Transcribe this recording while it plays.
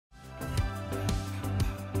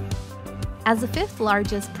As the 5th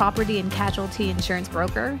largest property and casualty insurance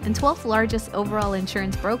broker and 12th largest overall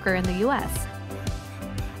insurance broker in the U.S.,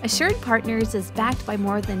 AssuredPartners is backed by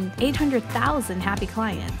more than 800,000 happy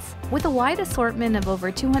clients. With a wide assortment of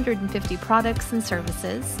over 250 products and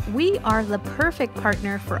services, we are the perfect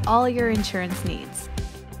partner for all your insurance needs.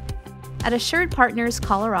 At AssuredPartners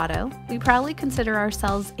Colorado, we proudly consider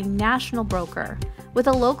ourselves a national broker, with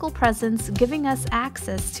a local presence giving us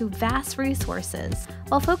access to vast resources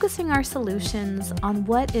while focusing our solutions on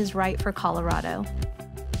what is right for Colorado.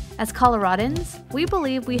 As Coloradans, we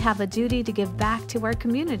believe we have a duty to give back to our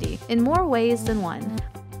community in more ways than one.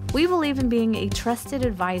 We believe in being a trusted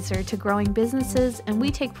advisor to growing businesses, and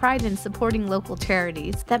we take pride in supporting local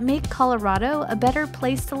charities that make Colorado a better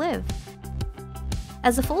place to live.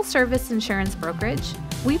 As a full-service insurance brokerage,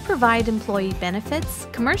 we provide employee benefits,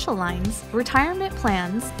 commercial lines, retirement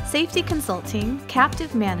plans, safety consulting,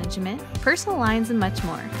 captive management, personal lines, and much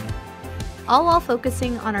more, all while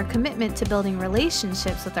focusing on our commitment to building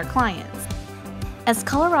relationships with our clients. As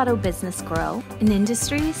Colorado business grow in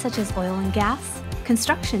industries such as oil and gas,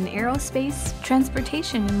 construction, aerospace,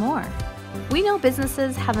 transportation, and more, we know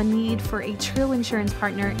businesses have a need for a true insurance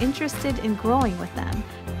partner interested in growing with them.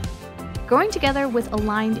 Growing together with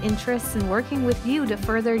aligned interests and working with you to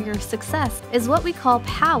further your success is what we call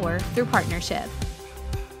power through partnership.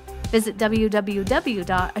 Visit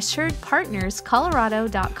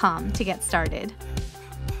www.assuredpartnerscolorado.com to get started.